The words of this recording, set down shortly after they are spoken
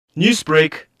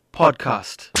Newsbreak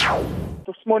Podcast.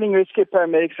 This morning, Rescue Care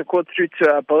Paramedics were called through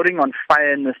to a building on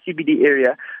fire in the CBD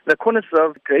area, the corners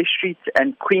of Grey Street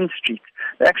and Queen Street.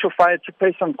 The actual fire took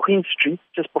place on Queen Street,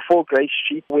 just before Grey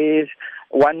Street, where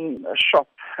one shop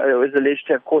was alleged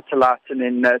to have caught alight, and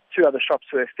then two other shops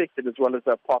were affected, as well as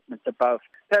the apartment above.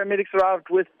 Paramedics arrived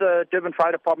with the Durban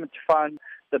Fire Department to find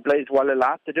the blaze well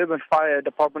alight. The Durban Fire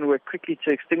Department worked quickly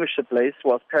to extinguish the blaze,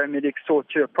 whilst paramedics saw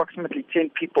to approximately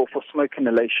 10 people for smoke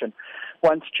inhalation.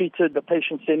 Once treated, the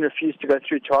patients then refused to go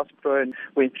through to hospital and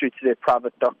went through to their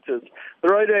private doctors. The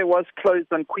roadway was closed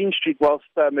on Queen Street whilst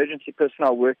emergency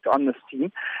personnel worked on this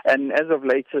scene, and as of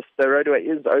latest, the roadway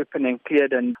is open and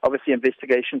cleared, and obviously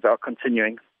investigations are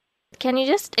continuing. Can you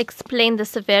just explain the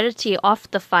severity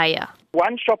of the fire?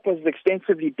 One shop was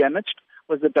extensively damaged,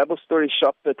 was a double-story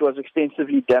shop that was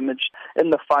extensively damaged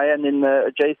in the fire, and then the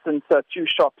adjacent two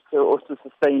shops also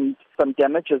sustained some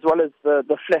damage, as well as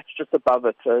the flats just above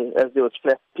it, as there was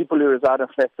people who reside in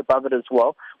flats above it as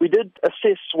well. We did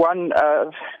assess one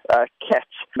cat,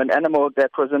 an animal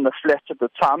that was in the flat at the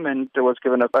time, and was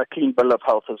given a clean bill of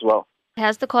health as well.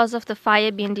 Has the cause of the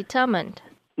fire been determined?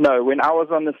 No, when I was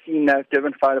on the scene,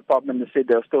 Durban Fire Department said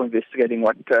they were still investigating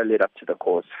what led up to the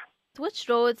cause. Which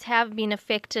roads have been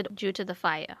affected due to the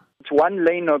fire? It's one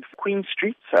lane of Queen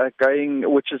Street,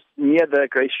 which is near the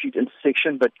Grey Street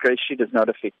intersection, but Grey Street is not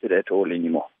affected at all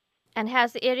anymore. And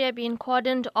has the area been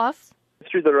cordoned off?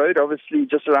 Through the road, obviously,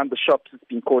 just around the shops, it's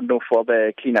been cordoned off while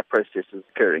the cleanup process is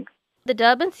occurring. The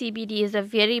Durban CBD is a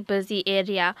very busy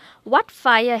area. What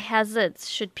fire hazards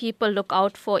should people look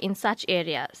out for in such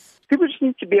areas? People just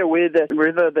need to be aware that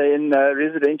whether they're in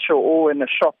residential or in a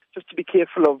shop, just to be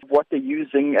careful of what they're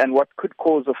using and what could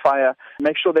cause a fire.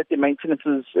 Make sure that their maintenance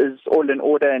is all in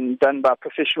order and done by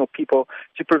professional people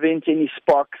to prevent any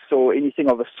sparks or anything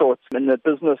of the sort. In the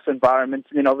business environment,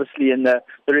 and then obviously in the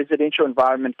residential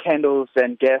environment, candles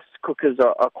and gas cookers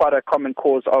are quite a common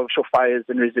cause of fires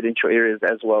in residential areas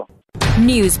as well.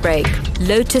 Newsbreak,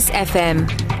 Lotus FM,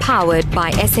 powered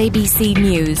by SABC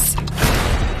News.